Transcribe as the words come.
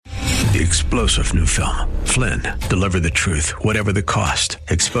The explosive new film, Flynn, deliver the truth, whatever the cost,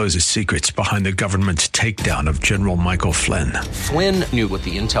 exposes secrets behind the government's takedown of General Michael Flynn. Flynn knew what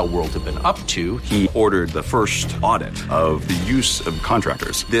the intel world had been up to. He ordered the first audit of the use of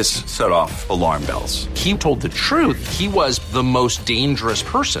contractors. This set off alarm bells. He told the truth. He was the most dangerous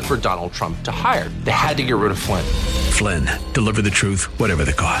person for Donald Trump to hire. They had to get rid of Flynn. Flynn, deliver the truth, whatever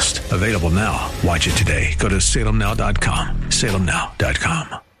the cost. Available now. Watch it today. Go to salemnow.com.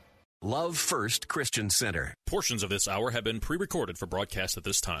 salemnow.com. Love First Christian Center. Portions of this hour have been pre-recorded for broadcast at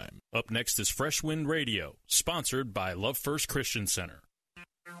this time. Up next is Fresh Wind Radio, sponsored by Love First Christian Center.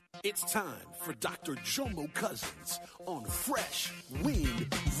 It's time for Dr. Jomo Cousins on Fresh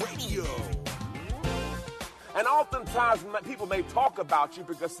Wind Radio. And oftentimes people may talk about you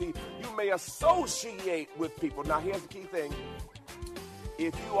because, see, you may associate with people. Now, here's the key thing.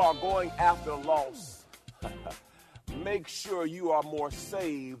 If you are going after loss, make sure you are more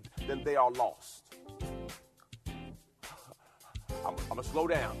saved than they are lost. I'm going to slow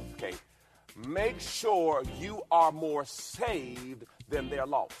down, okay? Make sure you are more saved than they're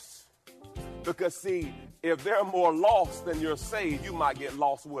lost. Because, see, if they're more lost than you're saved, you might get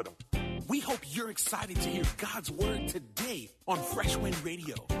lost with them. We hope you're excited to hear God's word today on Fresh Wind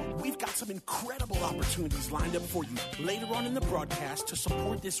Radio. We've got some incredible opportunities lined up for you later on in the broadcast to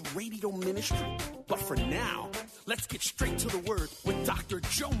support this radio ministry. But for now, let's get straight to the word with Dr.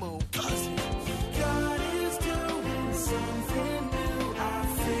 Jomo Cousins. God is doing something new. I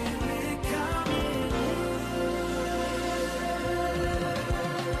feel it coming.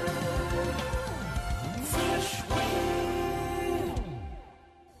 Fresh Wind.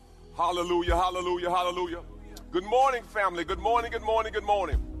 Hallelujah, hallelujah, hallelujah. Good morning, family. Good morning, good morning, good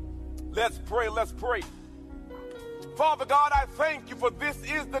morning. Let's pray, let's pray. Father God, I thank you for this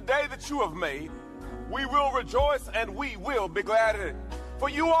is the day that you have made. We will rejoice and we will be glad in it. For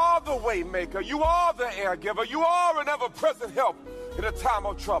you are the way maker. You are the air giver. You are an ever-present help in a time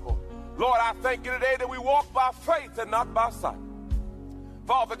of trouble. Lord, I thank you today that we walk by faith and not by sight.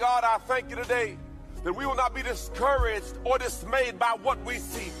 Father God, I thank you today that we will not be discouraged or dismayed by what we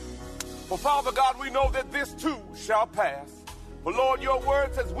see. For Father God, we know that this too shall pass. For Lord, your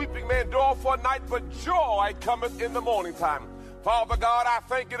word says, weeping may endure for a night, but joy cometh in the morning time. Father God, I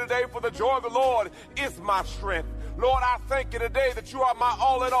thank you today for the joy of the Lord is my strength. Lord, I thank you today that you are my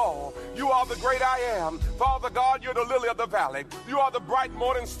all in all. You are the great I am. Father God, you're the lily of the valley. You are the bright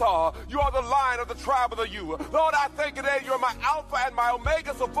morning star. You are the lion of the tribe of the Judah. Lord, I thank you today you're my Alpha and my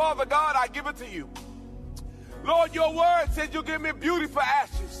Omega. So Father God, I give it to you. Lord, your word said you give me beauty for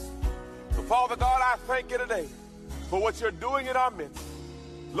ashes. So, Father God, I thank you today for what you're doing in our midst.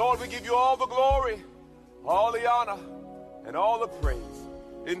 Lord, we give you all the glory, all the honor, and all the praise.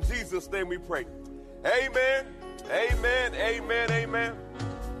 In Jesus' name we pray. Amen, amen, amen, amen.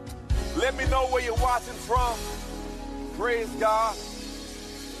 Let me know where you're watching from. Praise God.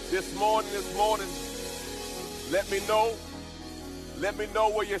 This morning, let me know. Let me know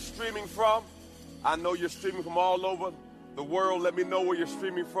where you're streaming from. I know you're streaming from all over the world. Let me know where you're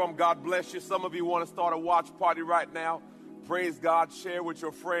streaming from. God bless you. Some of you want to start a watch party right now. Praise God. Share with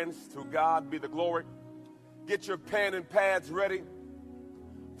your friends. To God be the glory. Get your pen and pads ready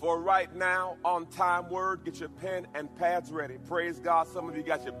for right now on time word. Get your pen and pads ready. Praise God. Some of you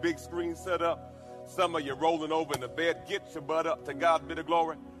got your big screen set up. Some of you rolling over in the bed. Get your butt up. To God be the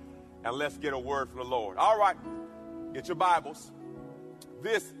glory. And let's get a word from the Lord. All right. Get your Bibles.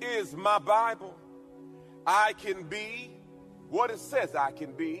 This is my Bible. I can be what it says I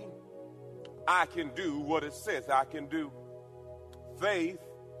can be. I can do what it says I can do. Faith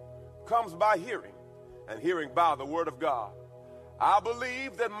comes by hearing, and hearing by the word of God. I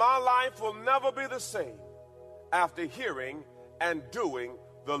believe that my life will never be the same after hearing and doing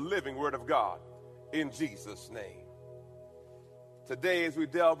the living word of God. In Jesus' name. Today, as we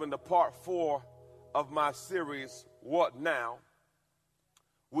delve into part 4 of my series, What Now?,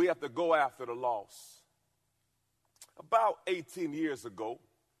 we have to go after the lost. About 18 years ago,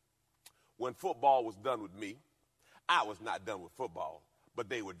 when football was done with me, I was not done with football, but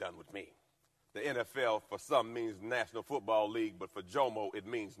they were done with me. The NFL for some means National Football League, but for Jomo it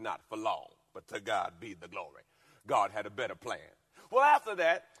means not for long. But to God be the glory. God had a better plan. Well, after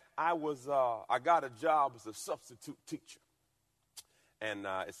that, I got a job as a substitute teacher. And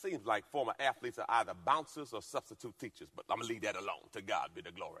it seems like former athletes are either bouncers or substitute teachers, but I'm going to leave that alone. To God be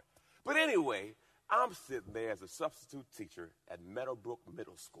the glory. But anyway, I'm sitting there as a substitute teacher at Meadowbrook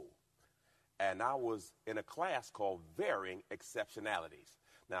Middle School. And I was in a class called Varying Exceptionalities.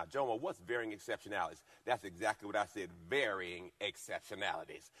 Now, Jomo, what's varying exceptionalities? That's exactly what I said, varying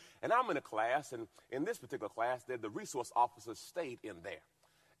exceptionalities. And I'm in a class, and in this particular class, the resource officers stayed in there.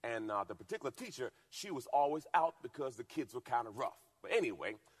 And the particular teacher, she was always out because the kids were kind of rough. But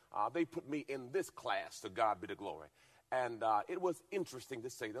anyway, they put me in this class, to God be the glory. And it was interesting, to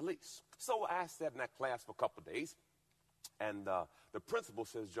say the least. So I sat in that class for a couple of days. And the principal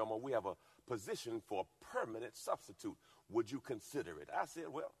says, Jomo, we have a position for a permanent substitute. Would you consider it? I said,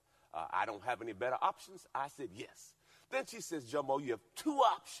 well, I don't have any better options. I said, yes. Then she says, Jomo, you have two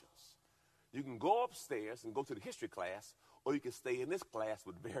options. You can go upstairs and go to the history class, or you can stay in this class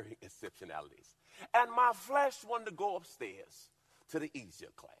with varying exceptionalities. And my flesh wanted to go upstairs to the easier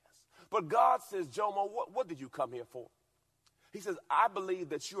class. But God says, Jomo, what did you come here for? He says, I believe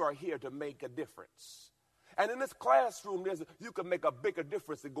that you are here to make a difference. And in this classroom, you can make a bigger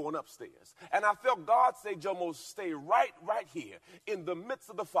difference than going upstairs. And I felt God say, Jomo, stay right here in the midst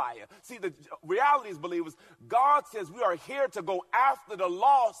of the fire. See, the reality is, believers, God says we are here to go after the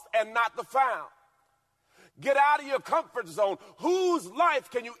lost and not the found. Get out of your comfort zone. Whose life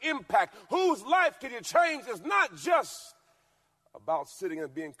can you impact? Whose life can you change? It's not just about sitting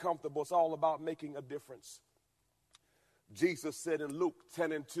and being comfortable. It's all about making a difference. Jesus said in Luke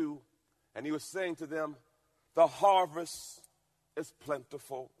 10:2, and he was saying to them, the harvest is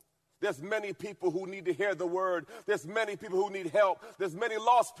plentiful. There's many people who need to hear the word. There's many people who need help. There's many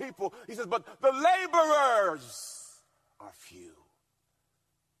lost people. He says, but the laborers are few.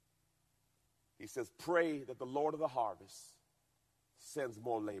 He says, pray that the Lord of the harvest sends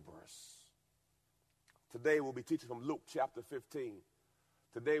more laborers. Today we'll be teaching from Luke chapter 15.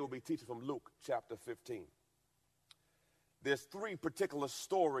 Today we'll be teaching from Luke chapter 15. There's three particular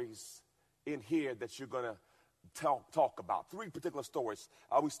stories in here that you're going to talk about. Three particular stories.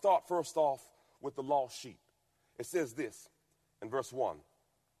 We start first off with the lost sheep. It says this in verse 1.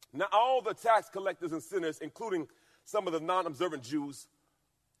 Now all the tax collectors and sinners, including some of the non-observant Jews,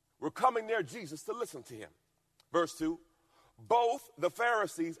 were coming near Jesus to listen to him. Verse 2. Both the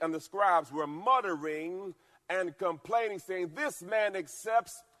Pharisees and the scribes were muttering and complaining, saying, this man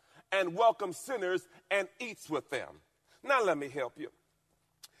accepts and welcomes sinners and eats with them. Now let me help you.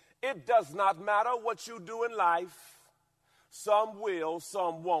 It does not matter what you do in life. Some will,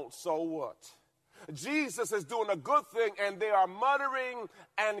 some won't. So what? Jesus is doing a good thing, and they are muttering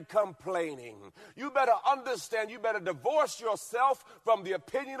and complaining. You better understand, you better divorce yourself from the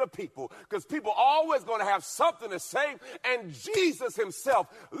opinion of people, because people are always going to have something to say, and Jesus himself,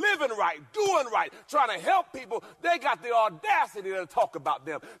 living right, doing right, trying to help people, they got the audacity to talk about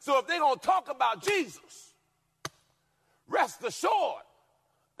them. So if they're going to talk about Jesus, rest assured,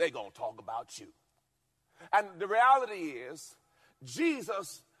 they're going to talk about you. And the reality is,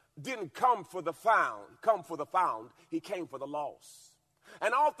 Jesus didn't come for the found. He came for the lost.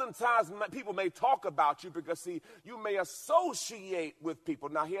 And oftentimes people may talk about you because, see, you may associate with people.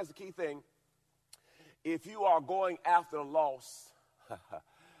 Now, here's the key thing. If you are going after the lost,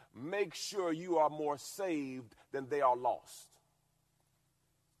 make sure you are more saved than they are lost.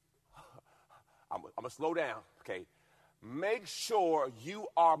 I'm going to slow down, okay? Make sure you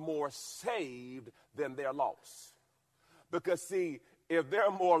are more saved than they're lost. Because, see, if they're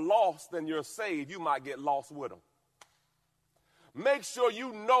more lost than you're saved, you might get lost with them. Make sure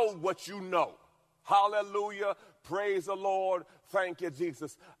you know what you know. Hallelujah. Praise the Lord. Thank you,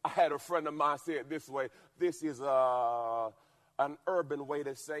 Jesus. I had a friend of mine say it this way. This is an urban way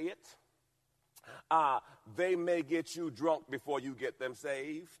to say it. They may get you drunk before you get them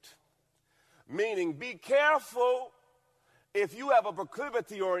saved. Meaning, be careful. If you have a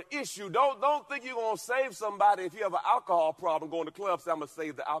proclivity or an issue, don't think you're going to save somebody. If you have an alcohol problem, going to clubs, I'm going to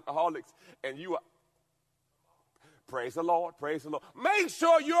save the alcoholics. And you are, praise the Lord, praise the Lord. Make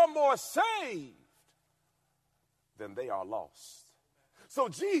sure you're more saved than they are lost. So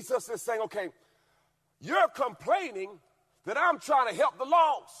Jesus is saying, okay, you're complaining that I'm trying to help the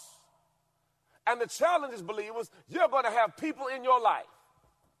lost. And the challenge is, believers, you're going to have people in your life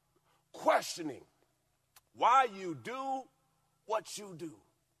questioning why you do what you do.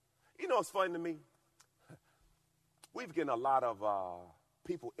 You know, it's funny to me. We've getting a lot of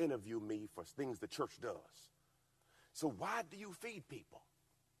people interview me for things the church does. So why do you feed people?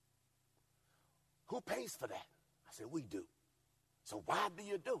 Who pays for that? I said, we do. So why do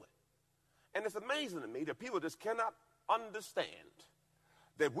you do it? And it's amazing to me that people just cannot understand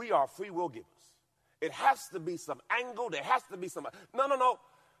that we are free will givers. It has to be some angle. There has to be some. No.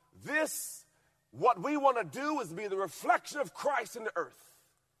 What we want to do is be the reflection of Christ in the earth.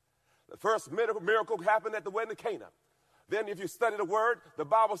 The first miracle happened at the wedding of Cana. Then if you study the word, the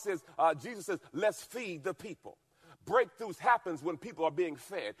Bible says, Jesus says, let's feed the people. Breakthroughs happens when people are being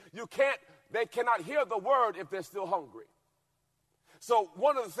fed. They cannot hear the word if they're still hungry. So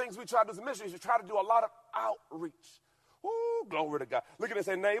one of the things we try to do as a ministry is we try to do a lot of outreach. Ooh, glory to God. Look at this,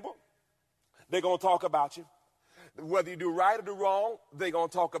 say, neighbor, they're going to talk about you. Whether you do right or do wrong, they're going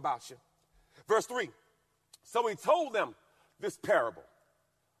to talk about you. Verse 3, so he told them this parable.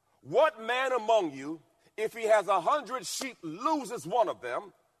 What man among you, if he has 100 sheep, loses one of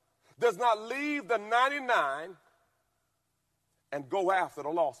them, does not leave the 99 and go after the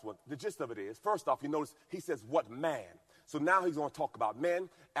lost one? The gist of it is, first off, you notice he says, what man? So now he's going to talk about men.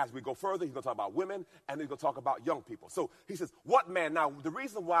 As we go further, he's going to talk about women, and he's going to talk about young people. So he says, what man? Now, the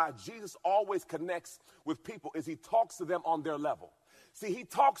reason why Jesus always connects with people is he talks to them on their level. See, he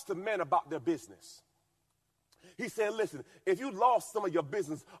talks to men about their business. He said, listen, if you lost some of your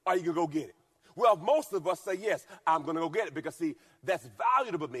business, are you going to go get it? Well, most of us say, yes, I'm going to go get it because, see, that's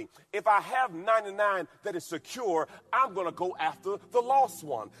valuable to me. If I have 99 that is secure, I'm going to go after the lost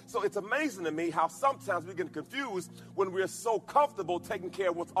one. So it's amazing to me how sometimes we get confused when we're so comfortable taking care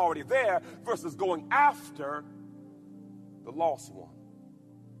of what's already there versus going after the lost one.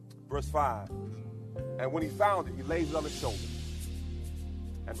 Verse 5, and when he found it, he lays it on his shoulder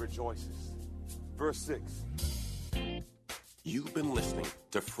and rejoices. Verse 6. You've been listening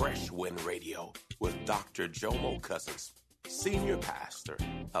to Fresh Wind Radio with Dr. Jomo Cousins, Senior Pastor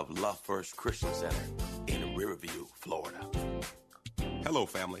of Love First Christian Center in Riverview, Florida. Hello,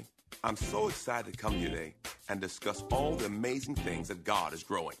 family. I'm so excited to come here today and discuss all the amazing things that God is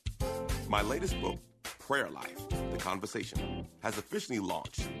growing. My latest book, Prayer Life, The Conversation, has officially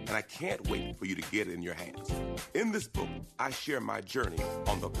launched, and I can't wait for you to get it in your hands. In this book, I share my journey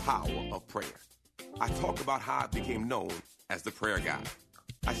on the power of prayer. I talk about how I became known as the prayer guy.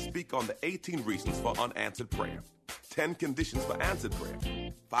 I speak on the 18 reasons for unanswered prayer, 10 conditions for answered prayer,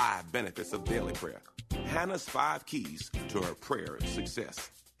 5 benefits of daily prayer, Hannah's 5 keys to her prayer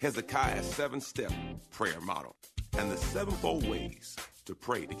success, Hezekiah's 7-step prayer model, and the 7-fold ways to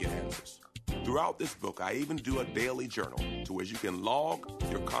pray to get answers. Throughout this book, I even do a daily journal to where you can log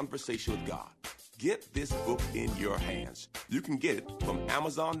your conversation with God. Get this book in your hands. You can get it from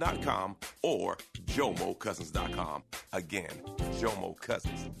Amazon.com or JomoCousins.com. Again,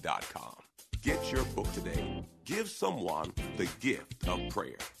 JomoCousins.com. Get your book today. Give someone the gift of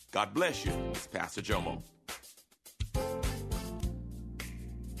prayer. God bless you. It's Pastor Jomo.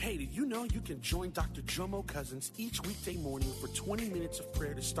 Hey, did you know you can join Dr. Jomo Cousins each weekday morning for 20 minutes of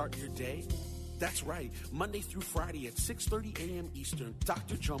prayer to start your day? That's right. Monday through Friday at 6:30 a.m. Eastern,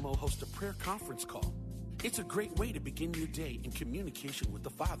 Dr. Jomo hosts a prayer conference call. It's a great way to begin your day in communication with the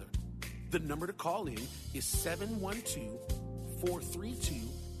Father. The number to call in is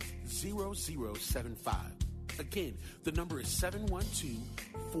 712-432-0075. Again, the number is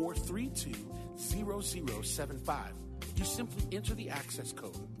 712-432-0075. You simply enter the access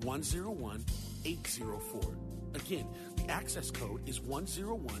code 101804. Again, the access code is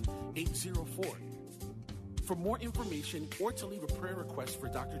 101804. For more information or to leave a prayer request for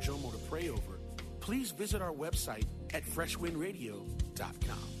Dr. Jomo to pray over, please visit our website at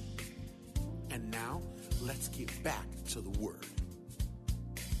freshwindradio.com. And now, let's get back to the Word.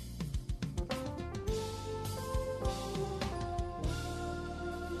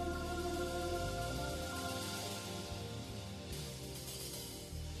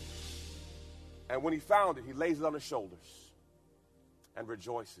 And when he found it, he lays it on his shoulders and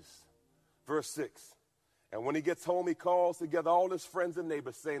rejoices. Verse 6, and when he gets home, he calls together all his friends and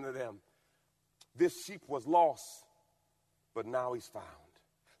neighbors, saying to them, this sheep was lost, but now he's found.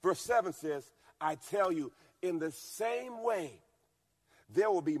 Verse 7 says, I tell you, in the same way,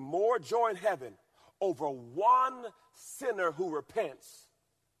 there will be more joy in heaven over one sinner who repents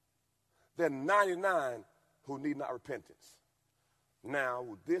than 99 who need not repentance.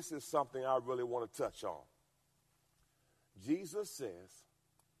 Now, this is something I really want to touch on. Jesus says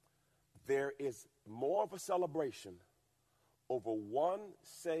there is more of a celebration over one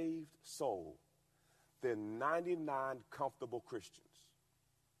saved soul than 99 comfortable Christians.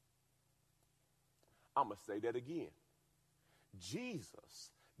 I'm going to say that again.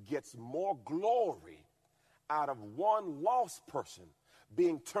 Jesus gets more glory out of one lost person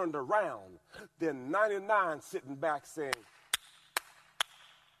being turned around than 99 sitting back saying,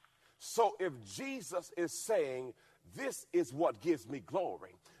 so if Jesus is saying, this is what gives me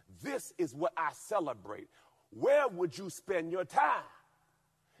glory, this is what I celebrate, where would you spend your time?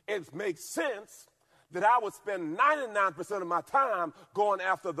 It makes sense that I would spend 99% of my time going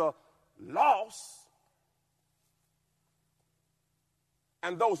after the lost,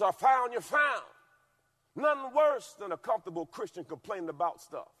 and those are found, you're found. Nothing worse than a comfortable Christian complaining about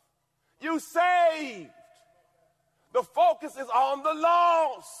stuff. You saved. The focus is on the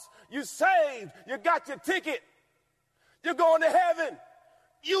lost. You saved. You got your ticket. You're going to heaven.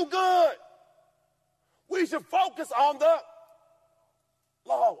 You good. We should focus on the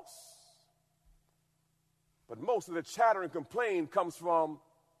lost. But most of the chatter and complaint comes from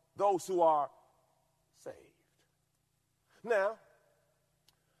those who are saved. Now,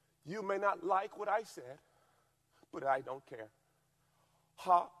 you may not like what I said, but I don't care.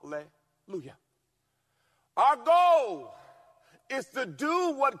 Hallelujah. Our goal is to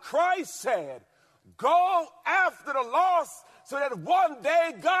do what Christ said. Go after the lost so that one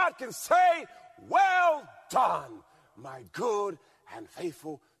day God can say, well done, my good and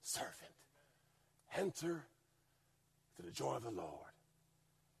faithful servant. Enter to the joy of the Lord.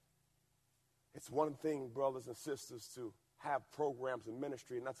 It's one thing, brothers and sisters, to have programs in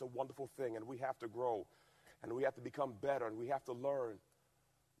ministry, and that's a wonderful thing, and we have to grow, and we have to become better, and we have to learn.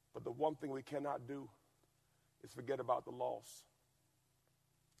 But the one thing we cannot do is forget about the lost.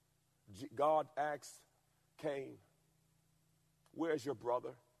 God asked Cain, where's your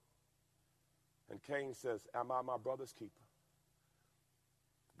brother? And Cain says, am I my brother's keeper?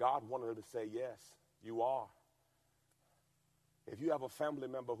 God wanted her to say, yes, you are. If you have a family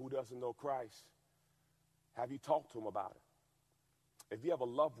member who doesn't know Christ, have you talked to him about it? If you have a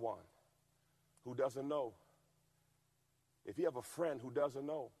loved one who doesn't know, if you have a friend who doesn't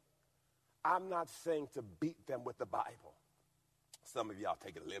know, I'm not saying to beat them with the Bible. Some of y'all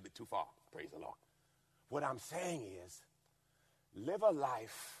take it a little bit too far. Praise the Lord. What I'm saying is, live a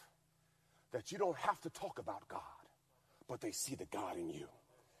life that you don't have to talk about God, but they see the God in you.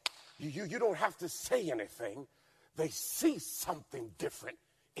 You don't have to say anything. They see something different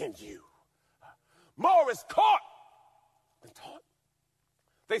in you. More is caught than taught.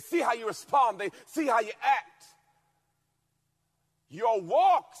 They see how you respond. They see how you act. Your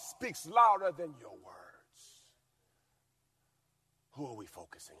walk speaks louder than your words. Who are we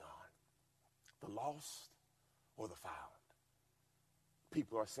focusing on? The lost or the found?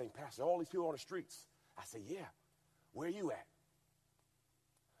 People are saying, Pastor, all these people on the streets. I say, yeah. Where are you at?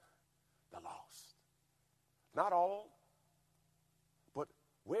 The lost. Not all, but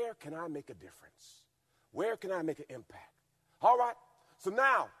where can I make a difference? Where can I make an impact? All right. So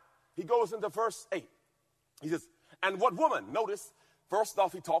now he goes into verse 8. He says, and what woman? Notice, first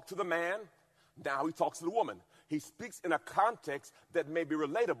off, he talked to the man. Now he talks to the woman. He speaks in a context that may be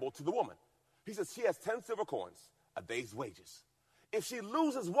relatable to the woman. He says she has 10 silver coins, a day's wages. If she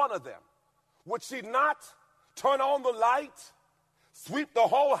loses one of them, would she not turn on the light, sweep the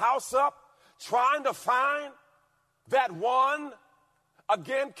whole house up, trying to find that one,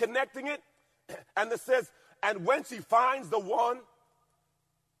 again connecting it? And it says, and when she finds the one,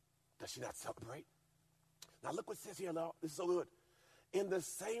 does she not celebrate? Now look what it says here, Lord. This is so good. In the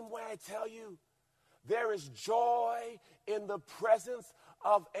same way I tell you, there is joy in the presence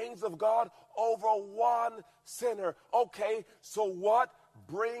of angels of God over one sinner. Okay, so what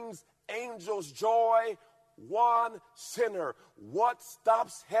brings angels joy? One sinner. What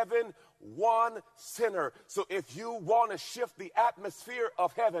stops heaven? One sinner. So if you want to shift the atmosphere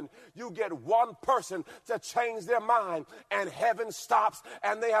of heaven, you get one person to change their mind, and heaven stops,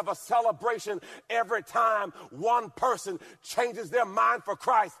 and they have a celebration every time one person changes their mind for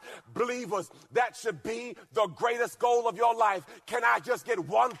Christ. Believers, that should be the greatest goal of your life. Can I just get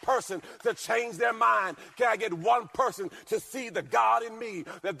one person to change their mind? Can I get one person to see the God in me,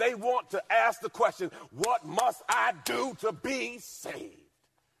 that they want to ask the question, what must I do to be saved?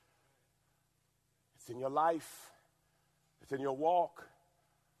 It's in your life. It's in your walk.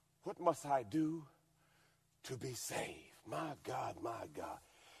 What must I do to be saved? My God, my God.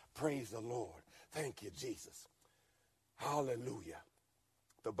 Praise the Lord. Thank you, Jesus. Hallelujah.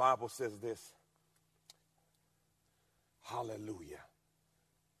 The Bible says this. Hallelujah.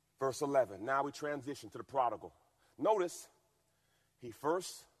 Verse 11. Now we transition to the prodigal. Notice, he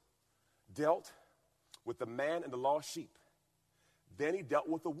first dealt with the man and the lost sheep. Then he dealt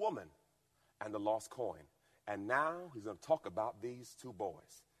with the woman and the lost coin. And now he's going to talk about these two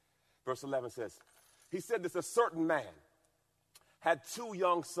boys. Verse 11 says, he said this, a certain man had 2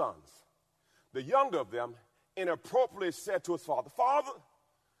 young sons. The younger of them inappropriately said to his father, Father,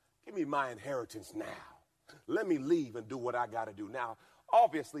 give me my inheritance now. Let me leave and do what I got to do. Now,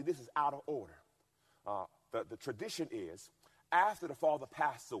 obviously, this is out of order. The tradition is, after the father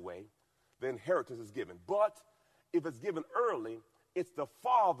passed away, the inheritance is given. But if it's given early, it's the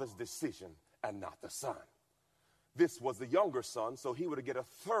father's decision and not the son. This was the younger son, so he would get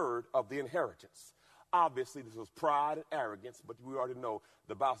 1/3 of the inheritance. Obviously, this was pride and arrogance, but we already know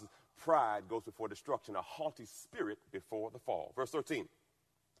the Bible says pride goes before destruction, a haughty spirit before the fall. Verse 13.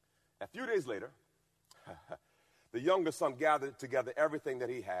 A few days later, the younger son gathered together everything that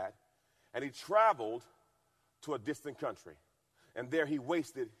he had, and he traveled to a distant country. And there he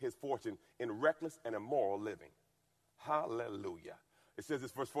wasted his fortune in reckless and immoral living. Hallelujah. It says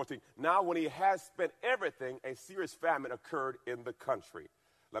this, verse 14. Now when he has spent everything, a serious famine occurred in the country.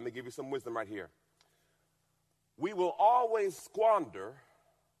 Let me give you some wisdom right here. We will always squander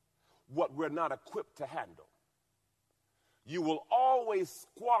what we're not equipped to handle. You will always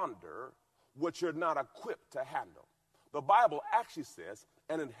squander what you're not equipped to handle. The Bible actually says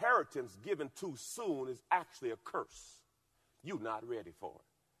an inheritance given too soon is actually a curse. You're not ready for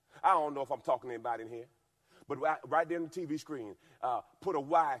it. I don't know if I'm talking to anybody in here, but right there on the TV screen, put a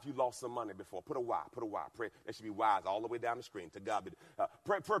Y if you lost some money before. Put a Y, put a Y. Pray. There should be Y's all the way down the screen. To God be.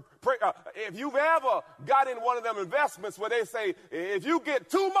 Pray. If you've ever got in one of them investments where they say, if you get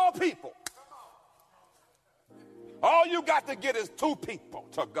 2 more people, all you got to get is 2 people.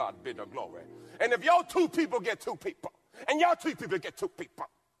 To God be the glory. And if your 2 people get 2 people, and your 2 people get 2 people,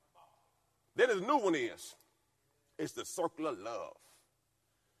 then the new one is, it's the circle of love.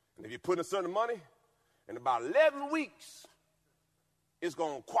 And if you put in a certain money, in about 11 weeks, it's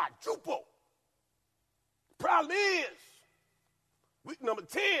going to quadruple. Problem is, week number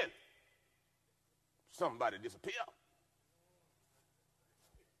 10, somebody disappeared.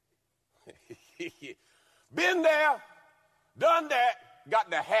 Been there, done that, got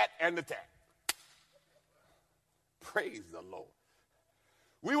the hat and the tag. Praise the Lord.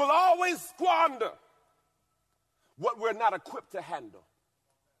 We will always squander what we're not equipped to handle.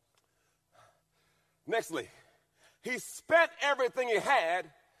 Nextly, he spent everything he had,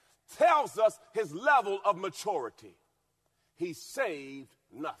 tells us his level of maturity. He saved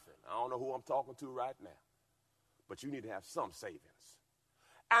nothing. I don't know who I'm talking to right now, but you need to have some savings.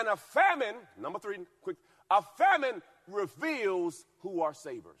 And a famine, number 3, quick, a famine reveals who are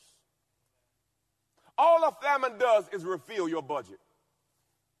savers. All a famine does is reveal your budget.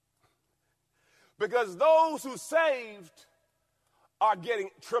 Because those who saved are getting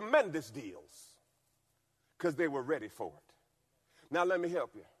tremendous deals because they were ready for it. Now let me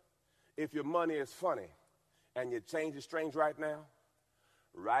help you. If your money is funny and your change is strange right now,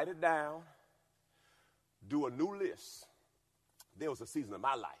 write it down. Do a new list. There was a season of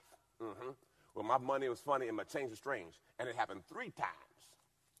my life where my money was funny and my change was strange. And it happened 3 times.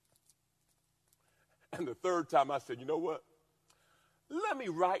 And the 3rd time I said, you know what? Let me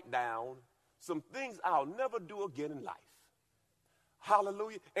write down some things I'll never do again in life.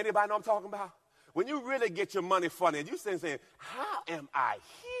 Hallelujah. Anybody know what I'm talking about? When you really get your money funny and you saying, how am I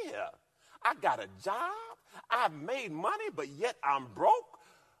here? I got a job. I've made money, but yet I'm broke.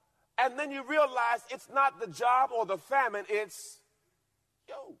 And then you realize it's not the job or the famine, it's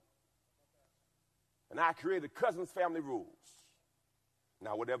you. And I created Cousins Family Rules.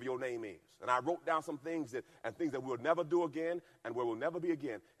 Now, whatever your name is. And I wrote down some things that we'll never do again and where we'll never be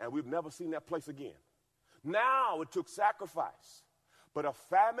again. And we've never seen that place again. Now, it took sacrifice. But a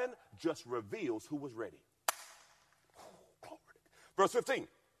famine just reveals who was ready. Verse 15.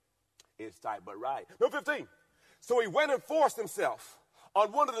 It's tight but right. Verse 15. So he went and forced himself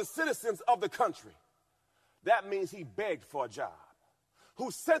on one of the citizens of the country. That means he begged for a job.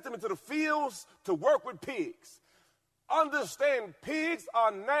 Who sent him into the fields to work with pigs. Understand, pigs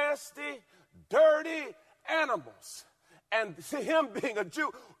are nasty, dirty animals. And to him being a Jew,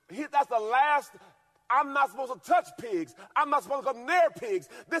 that's the last. I'm not supposed to touch pigs. I'm not supposed to come near pigs.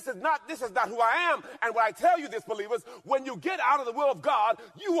 This is not who I am. And when I tell you this, believers, when you get out of the will of God,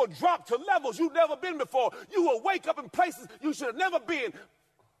 you will drop to levels you've never been before. You will wake up in places you should have never been.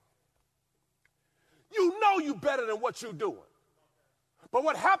 You know you're better than what you're doing. But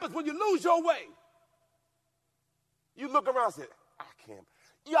what happens when you lose your way? You look around and say, I can't.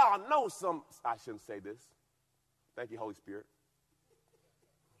 Y'all know I shouldn't say this. Thank you, Holy Spirit.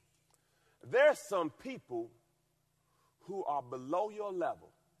 There's some people who are below your level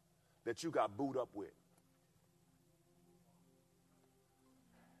that you got booed up with.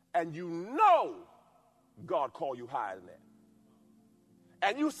 And you know God called you higher than that.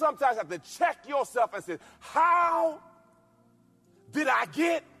 And you sometimes have to check yourself and say, how did I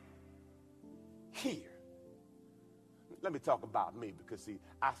get here? Let me talk about me because, see,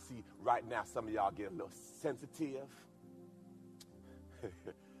 I see right now some of y'all get a little sensitive.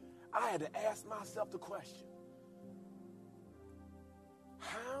 I had to ask myself the question,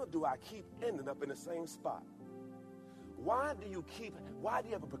 how do I keep ending up in the same spot? Why do you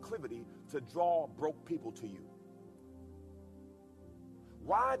have a proclivity to draw broke people to you?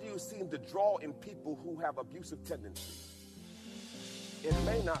 Why do you seem to draw in people who have abusive tendencies? It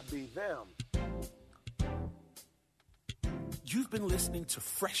may not be them. You've been listening to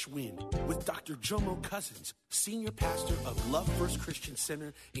Fresh Wind with Dr. Jomo Cousins, Senior Pastor of Love First Christian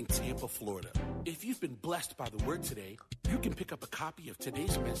Center in Tampa, Florida. If you've been blessed by the word today, you can pick up a copy of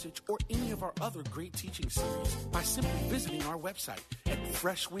today's message or any of our other great teaching series by simply visiting our website at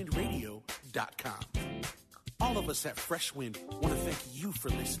freshwindradio.com. All of us at Fresh Wind want to thank you for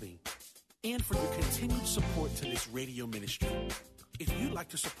listening and for your continued support to this radio ministry. If you'd like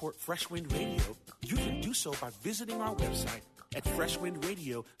to support Fresh Wind Radio, you can do so by visiting our website at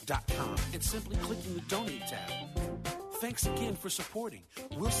freshwindradio.com and simply clicking the Donate tab. Thanks again for supporting.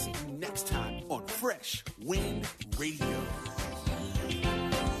 We'll see you next time on Fresh Wind Radio.